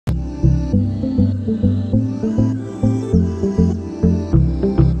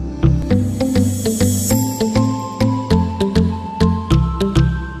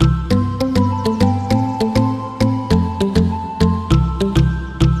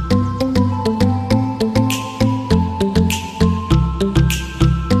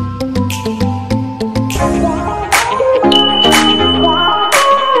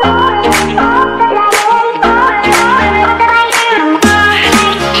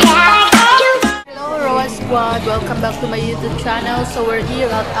welcome back to my YouTube channel. So we're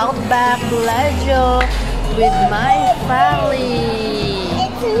here at Outback Bellagio with my family.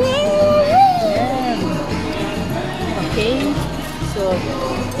 Yeah. Okay, so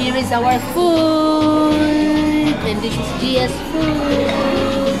here is our food and this is Gia's food.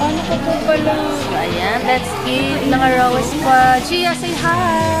 Ano ko po pala? So ayan, let's eat ng Roafamilysquad. Gia, say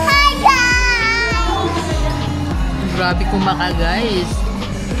hi! Hi guys! Grabe kumaka guys.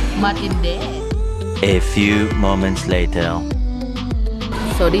 Matindi. A few moments later.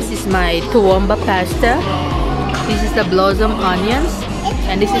 So this is my tuwamba pasta. This is the blossom onions.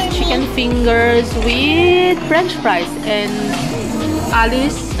 And this is chicken fingers with french fries. And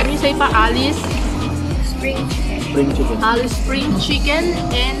Alice, can you say pa Alice? Spring chicken. Spring chicken. Alice spring chicken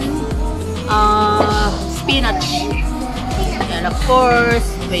and spinach. And of course,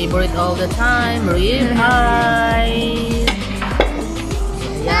 favorite all the time, rib eye.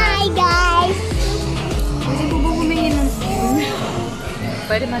 Hi guys!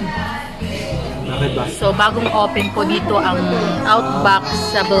 Pwede man. Bakit ba? So, bagong open po dito ang Outback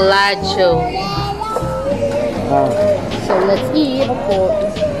sa Bellagio. So, let's eat.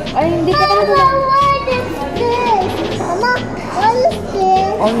 Ay, hindi pa kami Mama, what is this? Mama, what is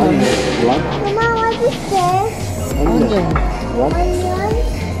this? Onion. What? Mama, what is this? Onion. What? Onion?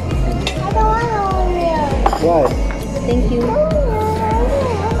 I don't want onion. Why? Thank you.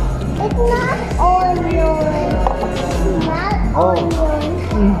 It's not onion. It's not onion.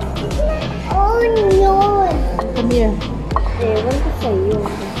 Onion. Come here. Ewan ko sa'yo.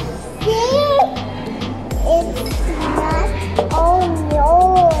 See? It's not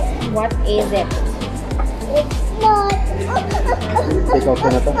onion. What is it? It's not. Take out ka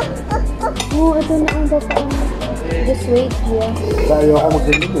na to? Oh, ito na ang dapat. Just wait here. Ayaw ako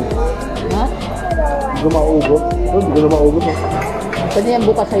mag-ganyan eh. Ha? Hindi ko maugot. Hindi ko na maugot eh. Pwede yan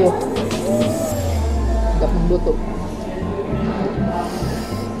bukas sa'yo. Dapat buto.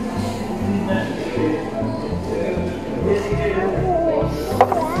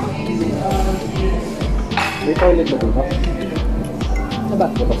 May toilet na dito? Ano ba?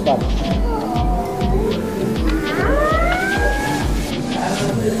 Labas ka.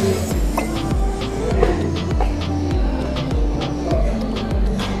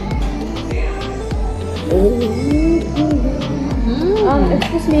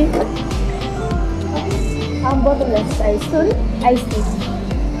 Excuse me. Bottomless ice. Sorry? Ice tea.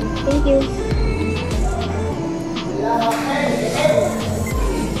 Thank you.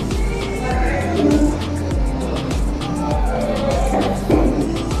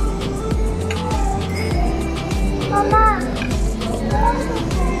 Mama.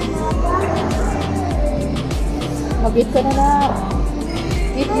 Mag-eat ka na na.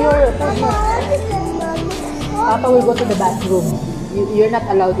 Eat your food na. Papa will go to the bathroom. You're not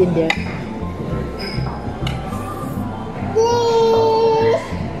allowed in there.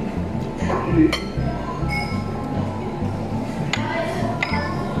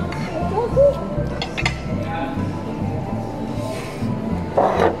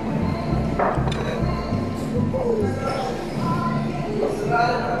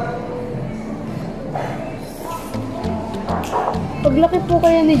 Paglaki po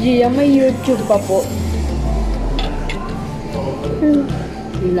kaya ni Gia, may YouTube pa po.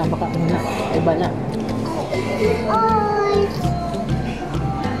 Yun lang, baka ano na. Iba na.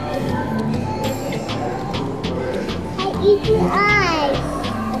 I eat your eyes.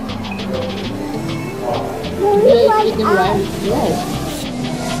 Yes, chicken rice. Yes.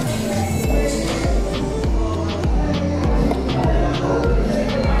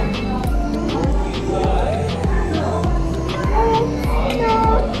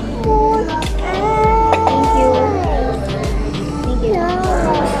 Thank you. Thank you.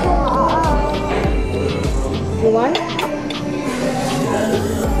 You want?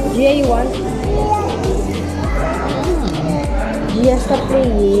 Gia, you want? Gia, stop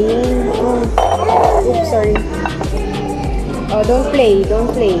playing. Oh. Oops, sorry. Oh, don't play.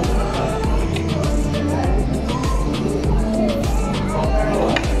 Don't play.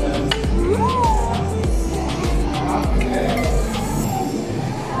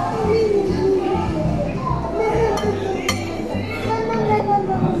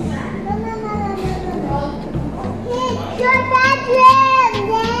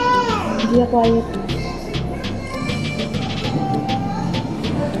 Gia, quiet.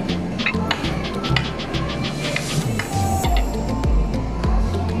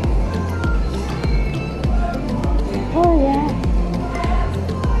 Oh, yeah.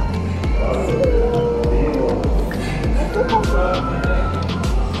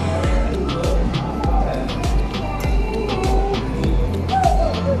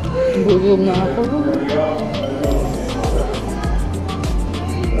 Busog na ako.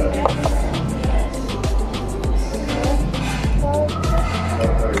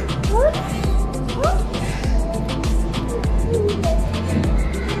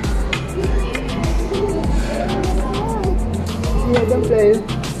 don't play.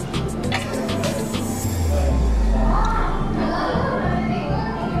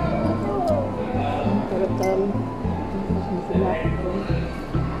 Tarap-tarap. Mas masarap.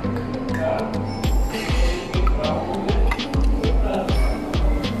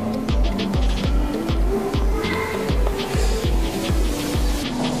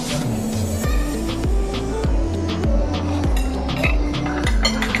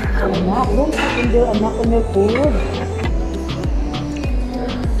 Anak, don't hindi anak ko may food.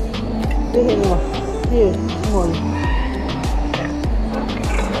 Sige mo. Here, small.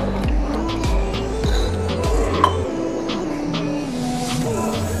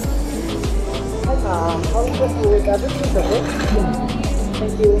 How is the food? Everything's okay?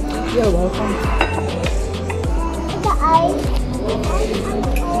 Thank you. You're welcome.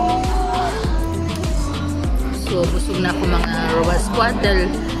 So, busog na ako mga Roafamilysquad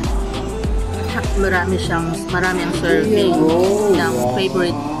dahil marami ang serving ng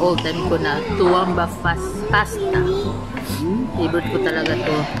favorite all-time ko na tuwamba pasta. Favorite ko talaga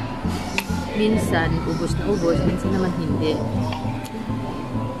to. Minsan, ubos na ubos. Minsan naman hindi.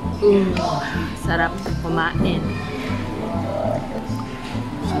 Sarap kumain.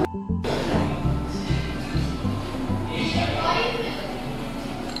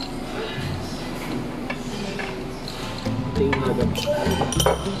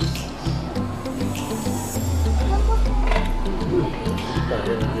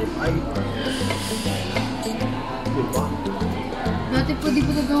 Dati po di po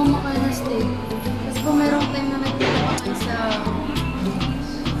talaga kumakain ng steak. Tapos po merong time na nagpapakain sa...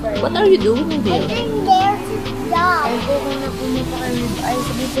 What are you doing there? Ay po kung na pumapakain rib eye.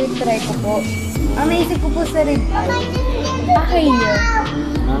 Sabi po yung try ko po. Ang naisip ko po sa rib eye. Ay yun.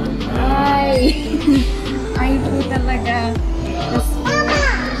 Ay. Ay po talaga. Tapos po.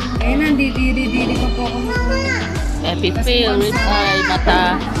 Eh, nandidiri-diri ko po ako. Epipil, rib eye,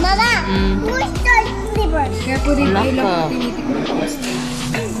 mata. Mama, who's the liver? Kaya po rib eye lang Laka. po tinitikman ko.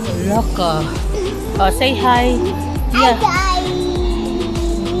 Laka. Oh, say hi. Yeah.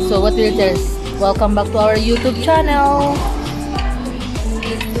 So what will you tell us? Welcome back to our YouTube channel.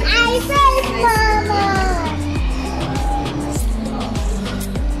 I said Mama.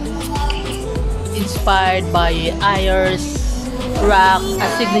 Inspired by Ayers Rock, a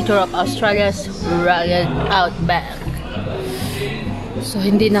signature of Australia's rugged Outback. So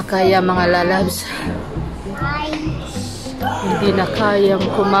hindi na kaya mga lalabs. Hindi na kayang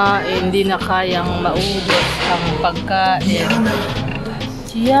kumain, hindi na kayang maubos ang pagkain.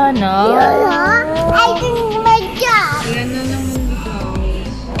 Tiana. I did my job. Yan na naman ikaw.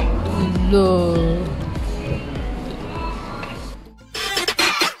 Hello.